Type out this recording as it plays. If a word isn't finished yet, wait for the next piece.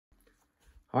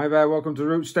Hi there, welcome to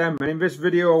Root Stem, and in this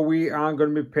video we are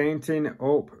going to be painting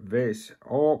up this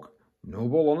orc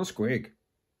noble on a squig.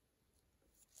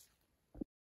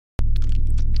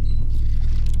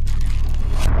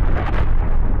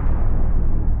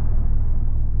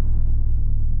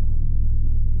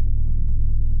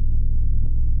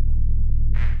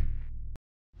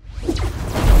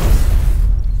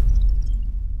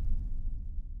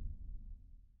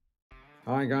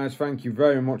 Hi guys, thank you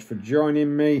very much for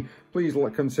joining me. Please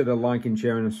consider liking,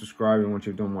 sharing and subscribing once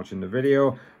you've done watching the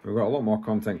video. We've got a lot more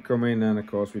content coming, and of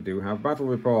course we do have battle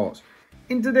reports.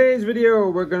 In today's video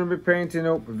we're going to be painting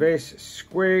up this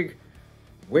squig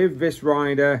with this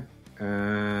rider.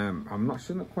 I'm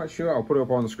not quite sure, I'll put it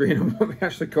up on the screen on what we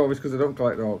actually call this because I don't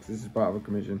collect orcs. This is part of a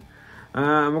commission.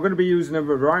 And we're going to be using a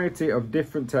variety of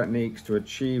different techniques to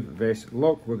achieve this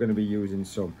look. We're going to be using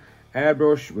some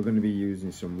airbrush, we're going to be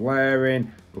using some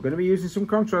layering, we're going to be using some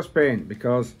contrast paint,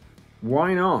 because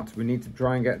why not? We need to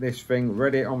try and get this thing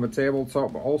ready on the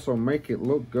tabletop, but also make it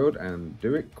look good and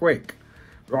do it quick.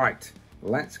 Right,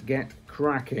 let's get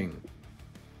cracking.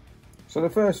 So the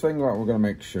first thing that we're going to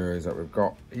make sure is that we've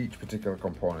got each particular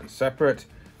component separate.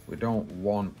 We don't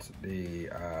want the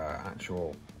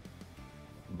actual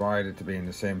rider to be in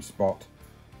the same spot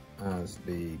as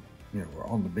the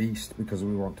on the beast, because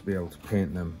we want to be able to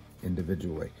paint them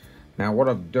individually. Now what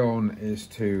I've done is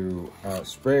to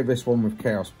spray this one with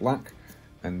Chaos Black,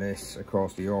 and this, of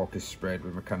course, the orc is sprayed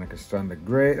with Mechanica Standard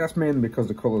Grey. That's mainly because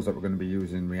the colours that we're going to be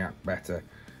using react better,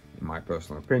 in my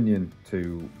personal opinion,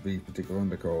 to these particular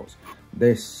undercoats.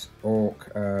 This orc,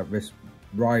 this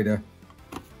rider,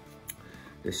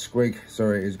 this squig,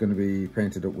 sorry, is going to be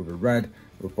painted up with a red.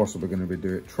 We're possibly going to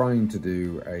be trying to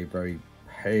do a very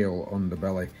pale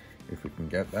underbelly if we can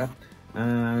get there.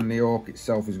 And the orc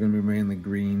itself is going to be mainly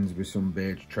greens with some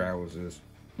beige trousers.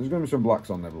 There's going to be some blacks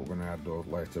on there, but we're going to add those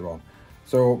later on.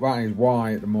 So that is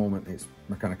why at the moment it's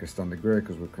Mechanica Standard Grey,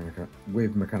 because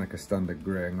with Mechanica Standard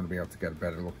Grey I'm going to be able to get a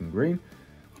better looking green.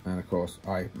 And of course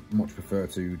I much prefer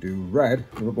to do red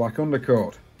with a black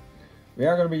undercoat. We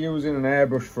are going to be using an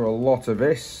airbrush for a lot of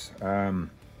this. Some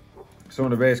of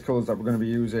the base colours that we're going to be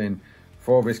using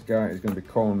for this guy is going to be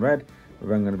corn red. We're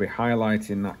then going to be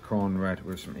highlighting that corn red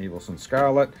with some Evil Sun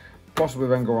Scarlet. Possibly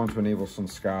then go on to an Evil Sun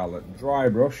Scarlet dry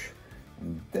brush.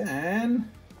 And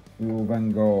then we will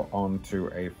then go on to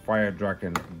a Fire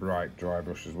Dragon bright dry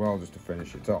brush as well, just to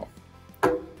finish it off.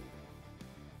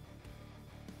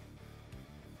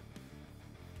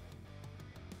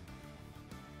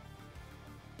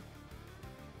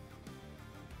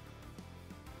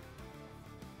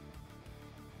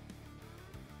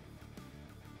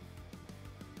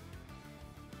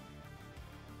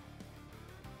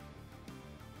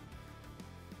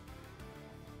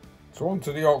 So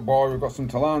onto the orc boy, we've got some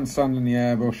Talan sand in the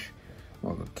airbrush,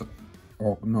 or the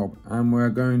orc knob, and we're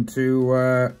going to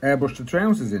airbrush the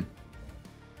trousers in.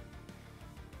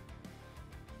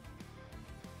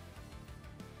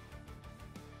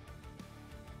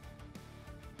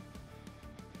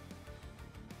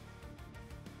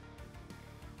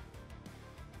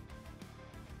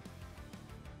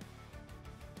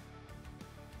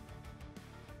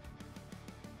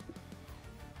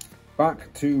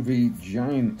 Back to the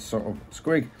giant sort of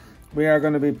squig. We are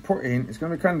going to be putting, it's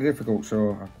going to be kind of difficult,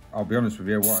 so I'll be honest with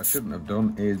you, what I shouldn't have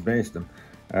done is base them.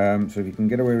 So if you can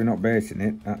get away with not basing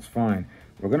it, that's fine.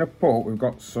 We're going to put, we've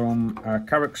got some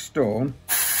Carrick stone,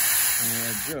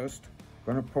 and we're just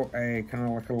going to put a kind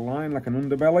of like a line, like an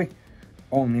underbelly,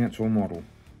 on the actual model.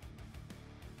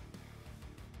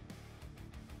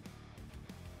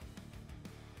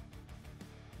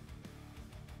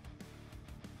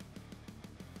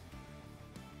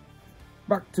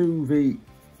 Back to the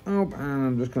up, and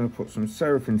I'm just going to put some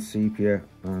Seraphim Sepia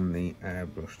on the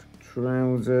airbrushed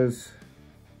trousers.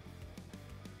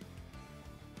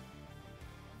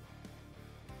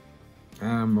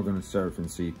 And we're going to Seraphim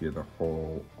Sepia the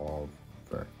whole of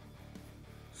the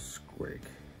squig.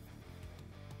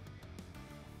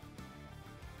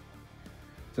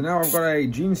 So now I've got a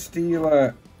Gene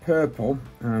Stealer purple,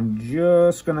 and I'm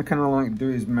just going to kind of like do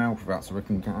his mouth with that so we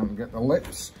can kind of get the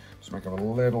lips. Just make them a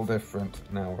little different.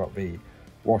 Now we've got the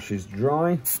washes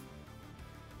dry.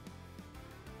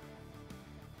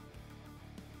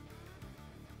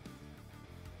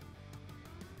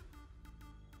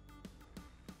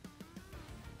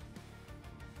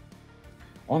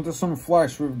 Onto some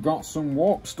flesh. We've got some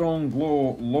Warpstone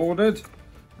Glow loaded,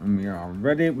 and we are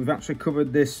ready. We've actually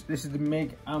covered this. This is the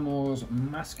MIG Ammo's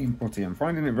masking putty. I'm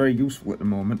finding it very useful at the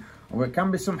moment, although it can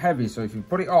be some heavy, so if you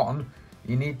put it on,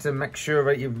 you need to make sure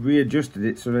that you've readjusted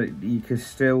it so that you can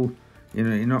still,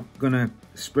 you're not going to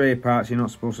spray parts you're not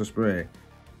supposed to spray.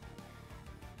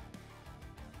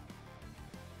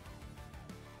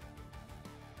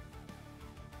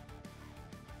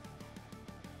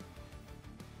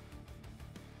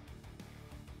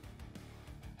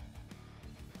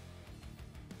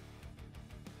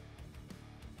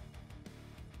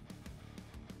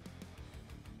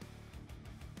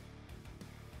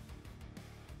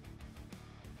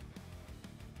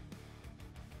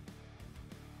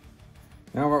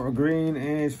 Now that the green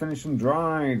is finished and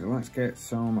dried, let's get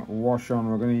some wash on.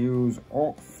 We're going to use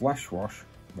Ork Flesh Wash,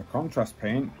 the contrast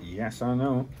paint, yes I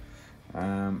know.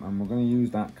 And we're going to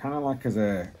use that kind of like as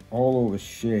a all over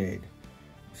shade.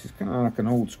 This is kind of like an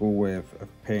old school way of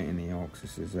painting the orks.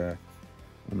 This is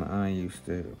one that I used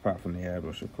to, apart from the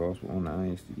airbrush of course, but one that I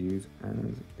used to use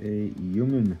as a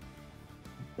young'un.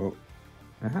 But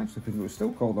I actually think it was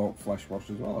still called Ork Flesh Wash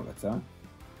as well at the time.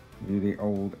 The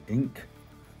old ink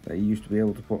that you used to be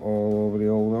able to put all over the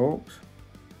old orks.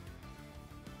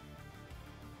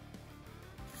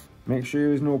 Make sure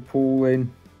there's no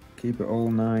pooling, keep it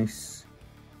all nice.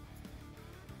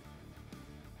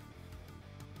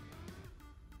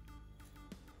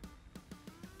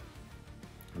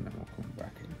 And then we'll come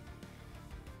back in.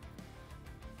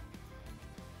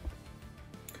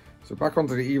 So back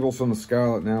onto the Evil Son of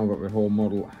Scarlet now that the whole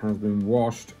model has been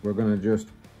washed. We're going to just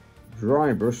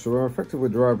dry brush, so we're effectively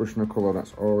dry brushing a colour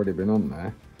that's already been on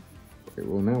there. It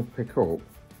will now pick up.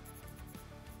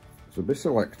 So be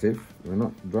selective, we're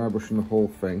not dry brushing the whole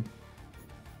thing.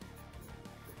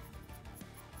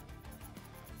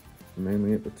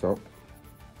 Mainly at the top.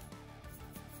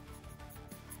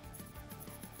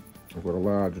 I've got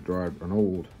an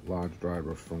old large dry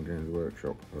brush from Games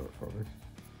Workshop for this.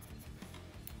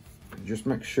 Just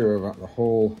make sure that the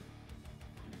whole,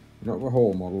 not the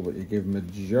whole model, but you give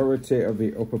majority of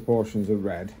the upper portions of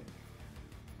red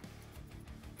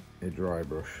a dry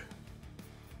brush.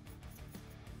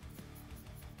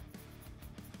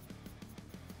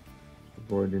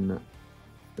 Avoiding that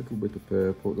little bit of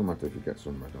purple, it doesn't matter if you get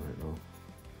some red on it though.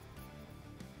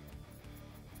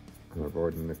 And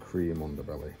avoiding the cream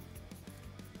underbelly.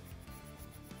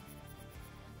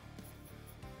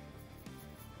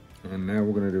 And now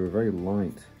we're going to do a very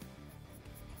light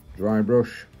dry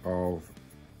brush of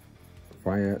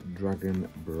Fire Dragon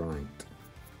Bright.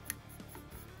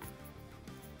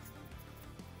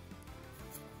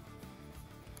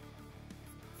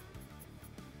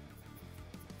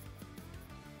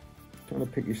 Trying to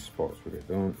pick your spots with it,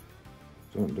 don't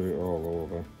do it all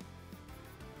over.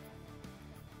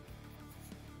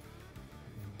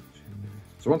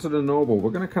 So onto the Noble,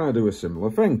 we're going to kind of do a similar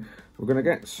thing. We're going to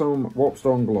get some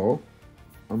Warpstone Glow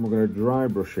and we're going to dry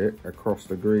brush it across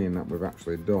the green that we've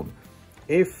actually done.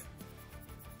 If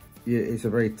it's a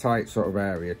very tight sort of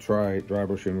area, try dry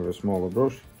brushing with a smaller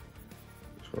brush.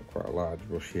 It's got quite a large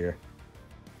brush here.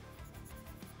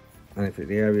 And if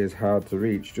the area is hard to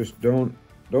reach, just don't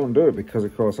do it, because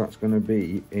of course that's going to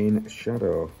be in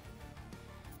shadow.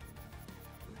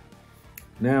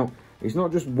 Now, it's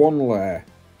not just one layer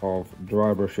of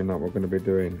dry brushing that we're going to be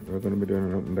doing. We're going to be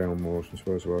doing an up and down motion,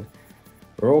 suppose well.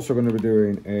 We're also going to be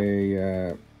doing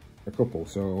a couple.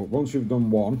 So once you've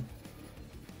done one,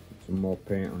 put some more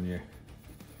paint on your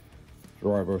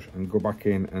dry brush and go back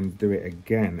in and do it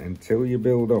again until you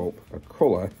build up a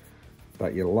colour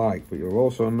that you like. But you'll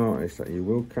also notice that you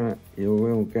will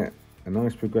get a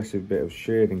nice progressive bit of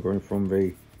shading going from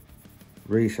the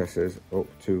recesses up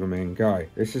to the main guy.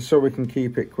 This is so we can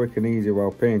keep it quick and easy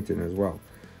while painting as well.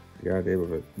 The idea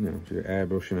with it, you know, if you're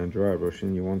airbrushing and dry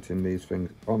brushing, you're wanting these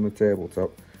things on the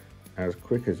tabletop as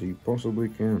quick as you possibly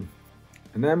can.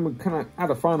 And then we kind of add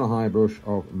a final high brush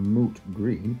of Moot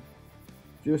Green,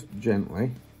 just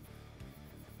gently,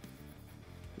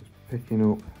 just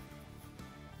picking up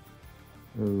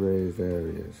the raised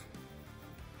areas.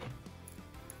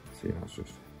 See, that's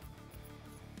just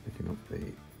picking up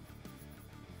the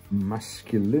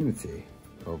masculinity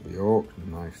of the orc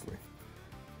nicely.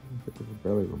 A bit of a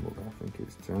belly rumble, but I think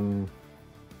it's time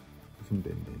for some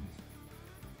din-dins.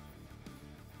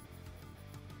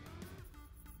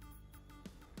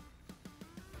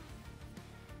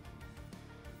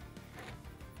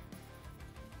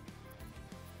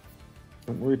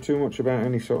 Don't worry too much about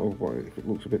any sort of, what, if it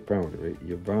looks a bit powdery,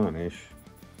 your varnish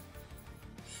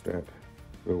step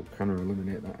will kind of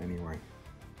eliminate that anyway.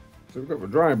 So we've got the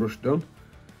dry brush done.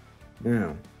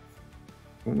 Now,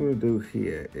 what I'm going to do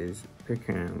here is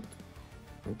pick out,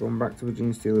 I've gone back to the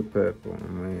Genestealer Purple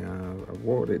and I've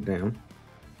watered it down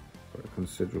quite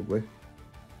considerably.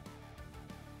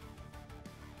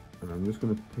 And I'm just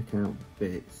going to pick out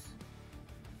bits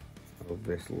of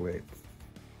this lip.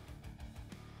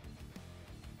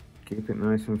 Keep it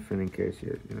nice and thin in case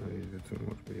you use too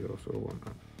much, but you also want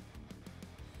that.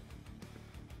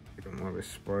 You don't want to be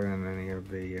spoiling any of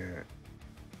the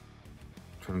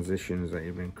transitions that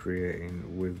you've been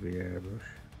creating with the airbrush.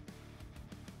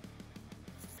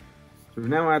 So we've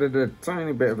now added a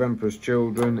tiny bit of Emperor's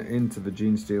Children into the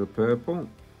Genestealer Purple,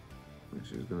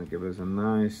 which is going to give us a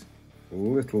nice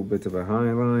little bit of a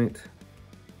highlight.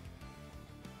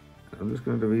 I'm just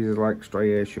going to do these as like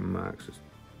striation marks, just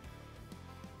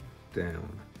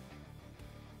down.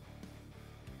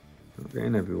 Not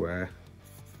getting everywhere.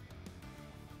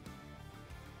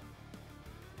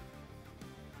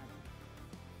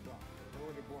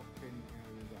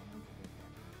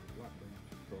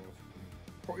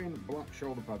 Putting black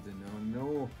shoulder pads in now. I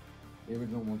know the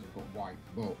original ones have got white,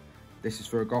 but this is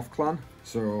for a Goff clan,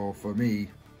 so for me,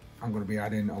 I'm going to be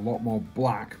adding a lot more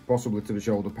black, possibly to the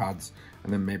shoulder pads,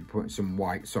 and then maybe putting some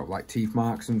white, sort of like teeth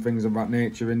marks and things of that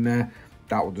nature in there.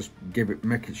 That will just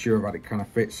make it sure that it kind of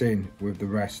fits in with the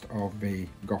rest of the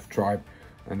Goff tribe.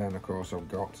 And then of course I've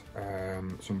got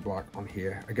some black on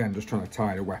here. Again, just trying to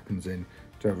tie the weapons in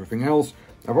to everything else.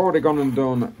 I've already gone and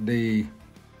done the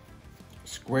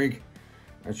squig,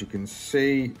 as you can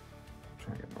see.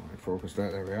 Try and get my focus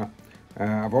there, there we are.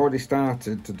 I've already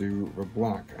started to do the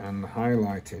black and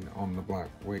highlighting on the black,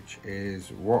 which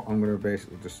is what I'm going to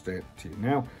basically just state to you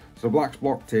now. So black's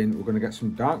blocked in. We're going to get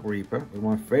some Dark Reaper, with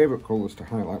my favourite colours to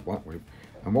highlight black with.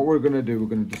 And what we're going to do, we're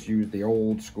going to just use the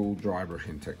old school dry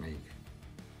brushing technique.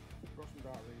 Got some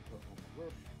Dark Reaper on the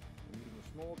brush. I'm using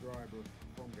a small dry brush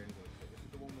from Games. This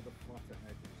is the one with the flatter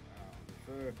edges.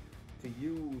 I prefer to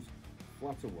use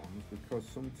flatter ones because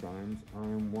sometimes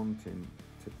I'm wanting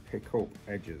to pick up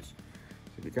edges.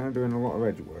 So if you're kind of doing a lot of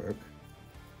edge work,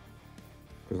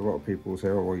 because a lot of people will say,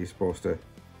 oh well, you're supposed to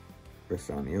this,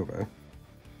 that and the other,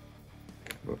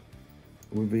 but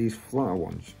with these flatter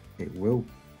ones, it will,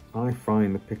 I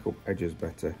find, the pick up edges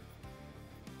better.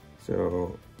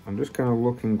 So I'm just kind of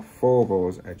looking for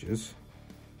those edges,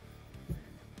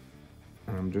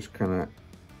 and I'm just kind of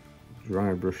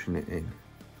dry brushing it in.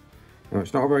 Now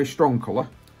it's not a very strong colour,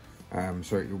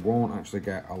 so you won't actually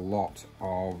get a lot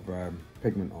of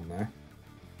pigment on there.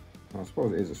 I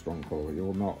suppose it is a strong colour, but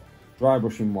you'll not, dry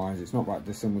brushing wise, it's not that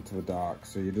dissimilar to the dark,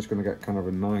 so you're just going to get kind of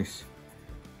a nice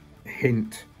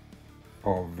hint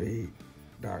of the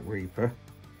Dark Reaper.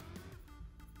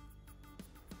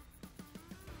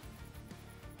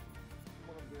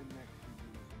 What I'm doing next is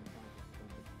using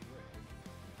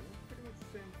pretty much the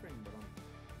same thing, but I'm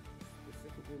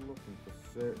specifically looking for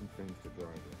certain things to dry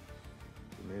brush.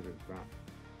 So maybe that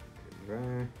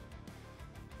there,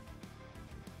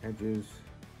 edges.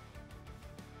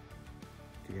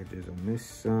 The edges on this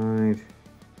side,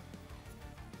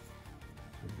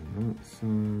 and that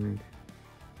side.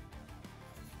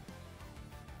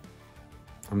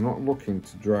 I'm not looking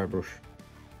to dry brush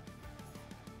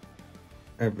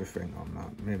everything on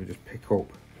that, maybe just pick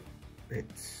up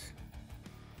bits.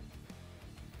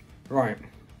 Right,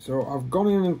 so I've gone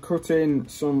in and cut in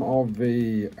some of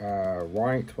the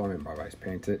white, what I mean by that is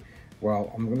paint it.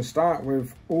 Well, I'm going to start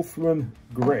with Ulthuan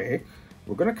Grey.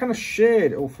 We're going to kind of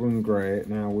shade Ulthuan Grey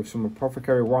now with some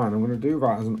Apothecary Wine. I'm going to do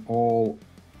that as an all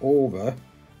over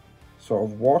sort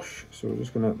of wash. So we're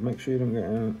just going to make sure you don't get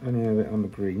any of it on the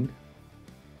green.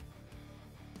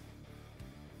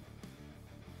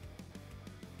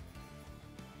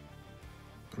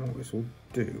 And what this will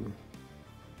do,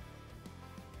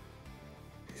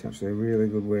 it's actually a really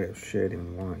good way of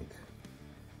shading white.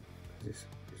 Because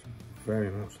it's very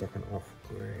much like an off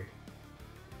grey.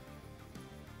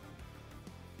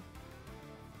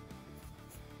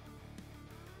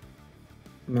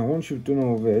 Now once you've done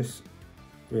all this,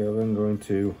 we are then going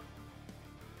to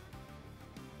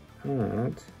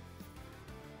add, and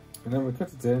then we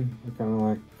cut it in, we're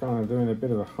kind of doing a bit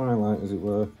of a highlight, as it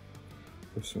were,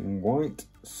 with some white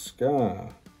scar.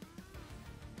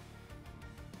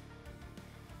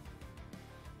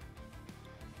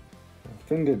 I've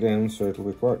thinned it down so it'll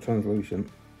be quite translucent.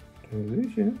 What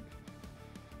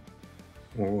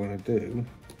we're going to do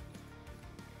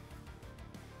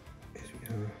is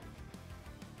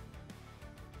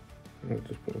I'll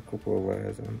just put a couple of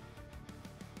layers on,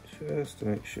 just to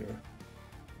make sure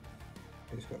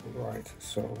it's got the right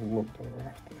sort of look that we're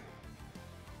after.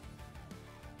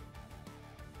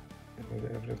 And we'll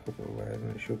get a couple of layers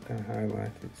and it should kind of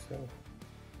highlight itself.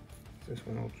 This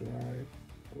one will dry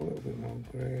a little bit more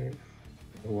grey,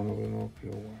 the one will be more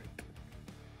pure white.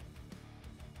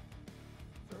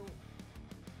 So,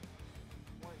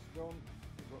 white's done,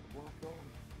 we've got the black on.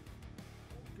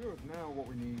 Good, now what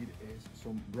we need is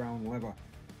some brown leather.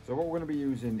 So what we're going to be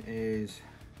using is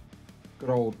good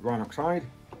old Rhinox hide.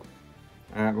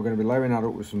 We're going to be layering that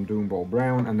up with some Doomball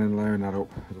brown, and then layering that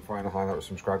up as a final highlight with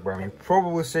some Scrag brown. You've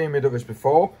probably seen me do this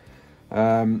before.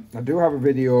 I do have a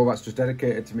video that's just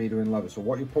dedicated to me doing leather. So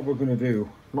what you're probably going to do,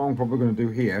 what I'm probably going to do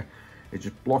here, is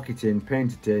just block it in,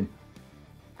 paint it in,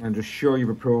 and just show you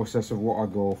the process of what I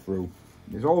go through.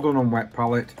 It's all done on wet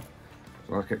palette,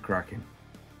 so let's get cracking.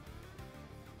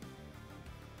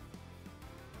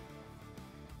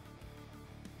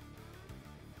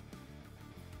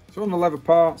 So on the leather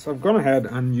parts, I've gone ahead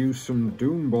and used some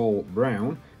Doomball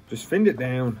Brown, just thinned it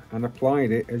down and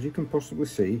applied it, as you can possibly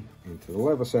see, into the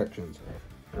leather sections.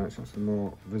 Now it's actually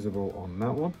more visible on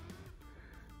that one.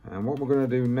 And what we're going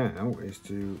to do now is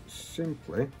to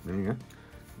simply, there you go,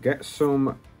 get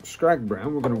some Squighog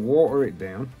Brown. We're going to water it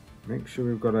down, make sure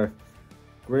we've got a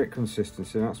great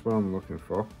consistency. That's what I'm looking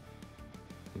for.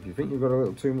 If you think you've got a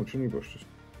little too much on your brush, just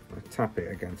tap it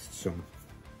against some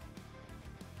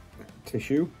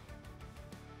tissue.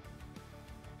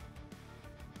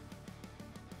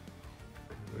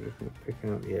 We're just going to pick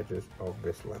out the edges of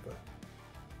this leather.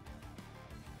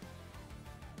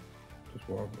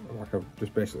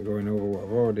 Just basically going over what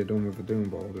I've already done with the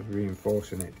Doomball, just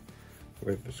reinforcing it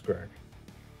with the Squighog.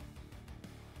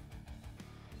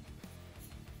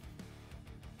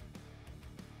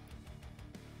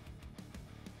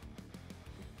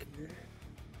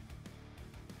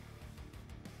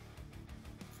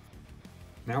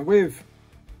 Now with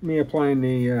me applying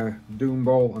the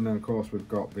Doomball, and then of course we've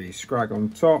got the Squighog on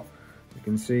top, you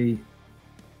can see,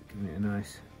 giving it a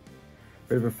nice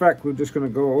bit of effect. We're just going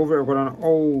to go over it. I've got an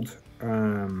old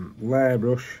layer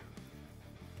brush,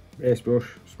 base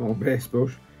brush, small base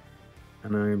brush,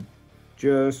 and I'm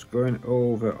just going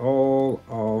over all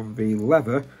of the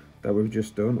leather that we've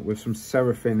just done with some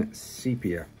Seraphim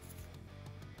Sepia.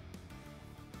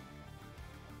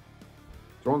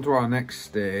 So on to our next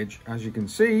stage. As you can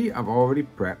see, I've already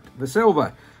prepped the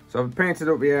silver. So I've painted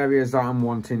up the areas that I'm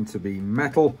wanting to be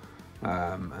metal.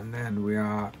 And then we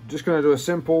are just going to do a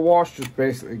simple wash, just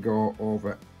basically go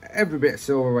over every bit of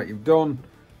silver that you've done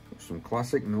with some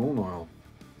classic Nuln Oil.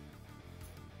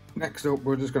 Next up,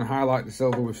 we're just going to highlight the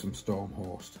silver with some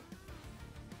Stormhost.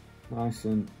 Nice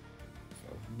and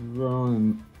sort of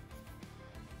run.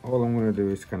 All I'm going to do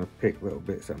is kind of pick little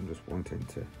bits that I'm just wanting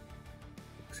to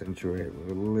accentuate with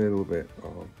a little bit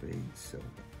of the silver.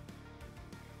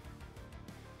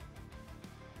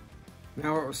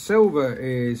 Now silver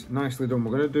is nicely done.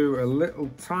 We're going to do a little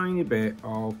tiny bit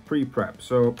of pre-prep.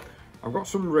 So I've got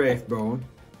some Wraith Bone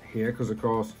here, because of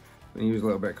course I'm going to use a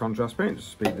little bit of contrast paint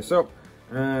just to speed this up.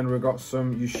 And we've got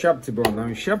some Ushabti Bone. Now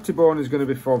Ushabti Bone is going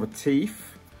to be for the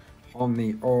teeth on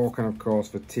the orc, and of course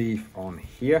the teeth on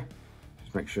here.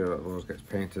 Just make sure that those gets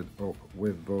painted up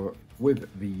with the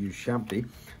Ushabti.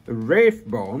 The Wraith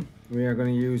Bone, we are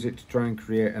going to use it to try and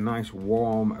create a nice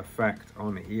warm effect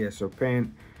on here. So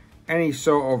paint any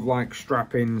sort of like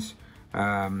strappings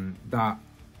that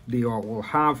the orc will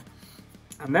have,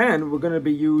 and then we're going to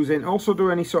be using, also do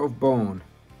any sort of bone,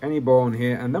 any bone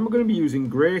here, and then we're going to be using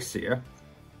Gracia,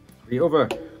 the other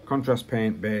contrast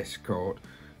paint base coat,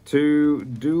 to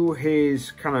do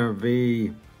his kind of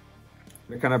the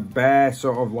kind of bare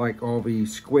sort of like, or the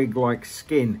squig like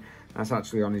skin that's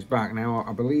actually on his back. Now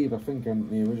I think in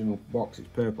the original box it's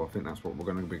purple. I think that's what we're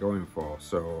going to be going for.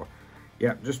 So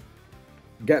yeah, just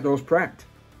get those prepped.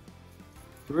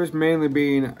 So this mainly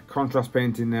being contrast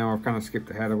painting now. I've kind of skipped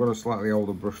ahead. I've got a slightly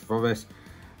older brush for this.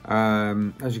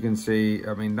 As you can see,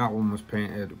 I mean, that one was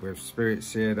painted with Spirit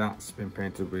Seer, that's been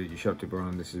painted with Ushabti Bone,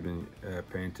 and this has been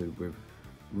painted with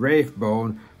Wraith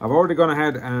Bone. I've already gone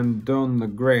ahead and done the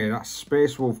grey, that's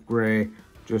Space Wolf grey,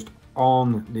 just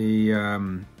on the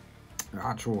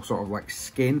actual sort of like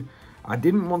skin. I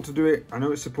didn't want to do it, I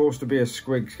know it's supposed to be a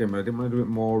squig skin, but I didn't want to do it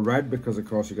more red, because of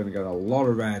course you're going to get a lot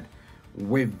of red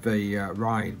with the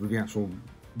ride, with the actual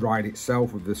ride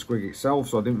itself, with the squig itself,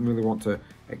 so I didn't really want to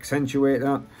accentuate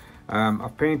that.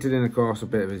 I've painted in, of course, a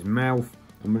bit of his mouth,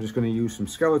 and we're just going to use some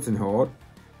Skeleton Horde,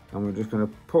 and we're just going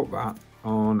to put that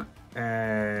on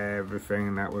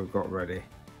everything that we've got ready.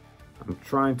 I'm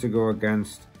trying to go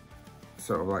against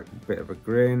sort of like a bit of a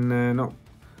grain there, not,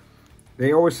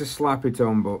 they always say slappy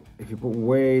tone, but if you put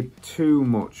way too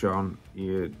much on,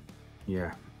 you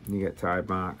get tide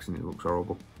marks and it looks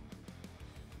horrible.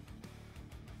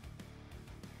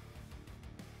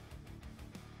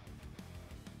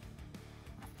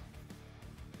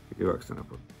 If you accidentally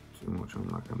put too much on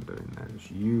like I'm doing there, just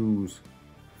use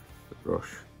the brush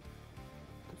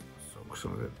to soak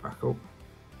some of it back up.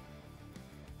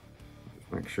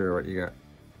 Just make sure that you get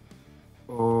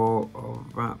all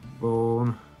of that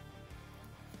bone.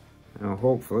 Now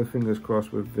hopefully, fingers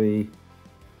crossed, with the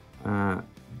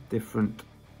different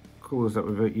colours that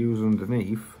we've used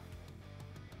underneath,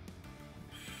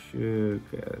 should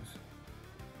get us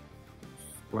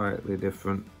slightly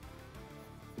different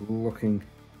looking.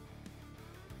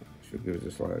 It should give us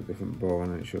a slightly different bone,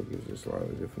 and it should give us a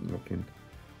slightly different looking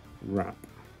wrap.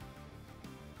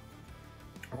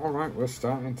 Alright, we're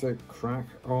starting to crack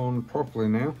on properly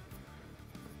now.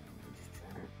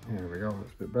 There we go,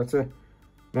 that's a bit better.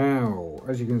 Now,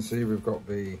 as you can see, we've got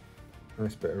the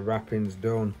nice bit of wrappings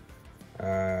done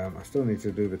I still need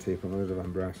to do the teeth on those of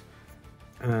Airbrush.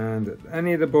 And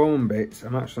any of the bone bits,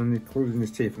 I'm actually including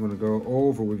this teeth, I'm going to go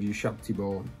over with your shabty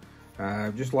bone.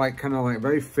 Just like kind of like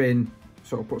very thin,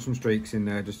 sort of put some streaks in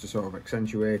there just to sort of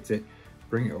accentuate it,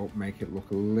 bring it up, make it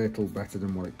look a little better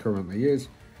than what it currently is.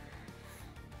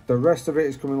 The rest of it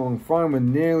is coming along fine. We're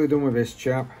nearly done with this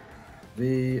chap.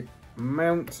 The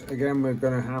mount, again, we're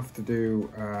going to have to do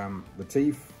the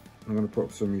teeth. I'm going to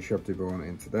put some shabty bone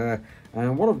into there.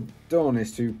 And what I've done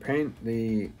is to paint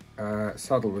the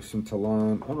saddle with some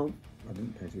Talan. Oh no, I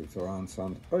didn't paint it with Talan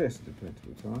sand. Oh yes, I did paint it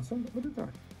with Talan sand. What did I?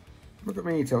 Look at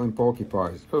me telling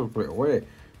porcupines. I put it away.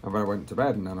 And then I went to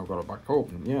bed and then I've got it back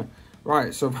open. Yeah.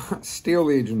 Right, so that's Steel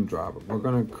Legion drab. We're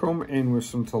going to come in with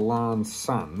some Talan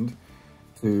sand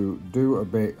to do a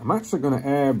bit. I'm actually going to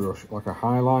airbrush like a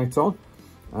highlight on.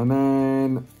 And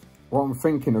then what I'm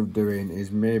thinking of doing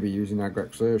is maybe using that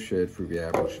Grexler shade through the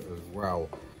airbrush as well.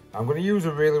 I'm going to use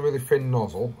a really, really thin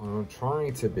nozzle. I'm going to try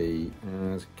to be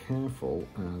as careful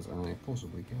as I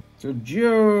possibly can. So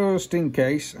just in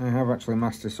case, I have actually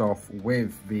masked this off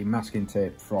with the masking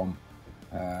tape from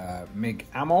MIG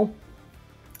Ammo.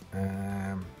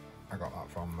 I got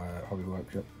that from Hobby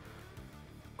Workshop.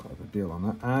 Quite a good deal on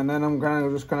that. And then I'm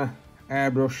just gonna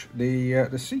airbrush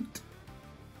the seat.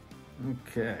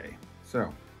 Okay,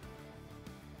 so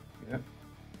yep,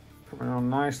 coming on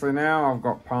nicely now. I've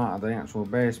got part of the actual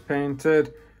base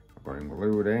painted. I've got him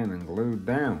glued in and glued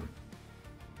down.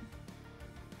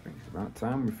 I think it's about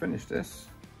time we finish this.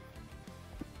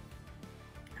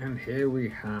 And here we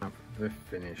have the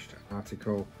finished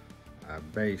article.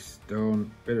 Base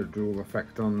done, bit of drool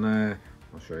effect on there.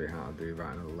 I'll show you how to do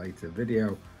that in a later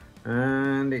video.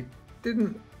 And it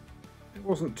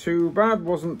wasn't too bad,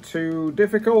 wasn't too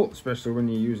difficult, especially when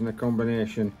you're using a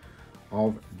combination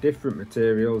of different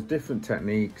materials, different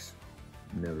techniques.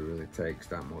 Never really takes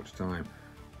that much time.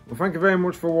 Well, thank you very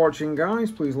much for watching, guys.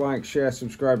 Please like, share,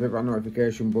 subscribe, hit that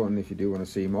notification button if you do want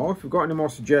to see more. If you've got any more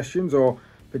suggestions or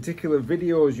particular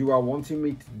videos you are wanting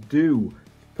me to do,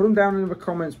 put them down in the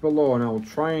comments below and I'll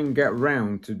try and get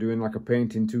round to doing like a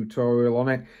painting tutorial on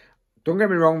it. Don't get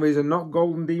me wrong, these are not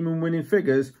Golden Demon winning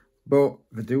figures, but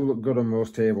they do look good on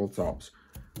most tabletops.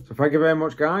 So thank you very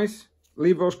much, guys.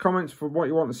 Leave those comments for what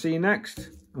you want to see next,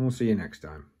 and we'll see you next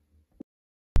time.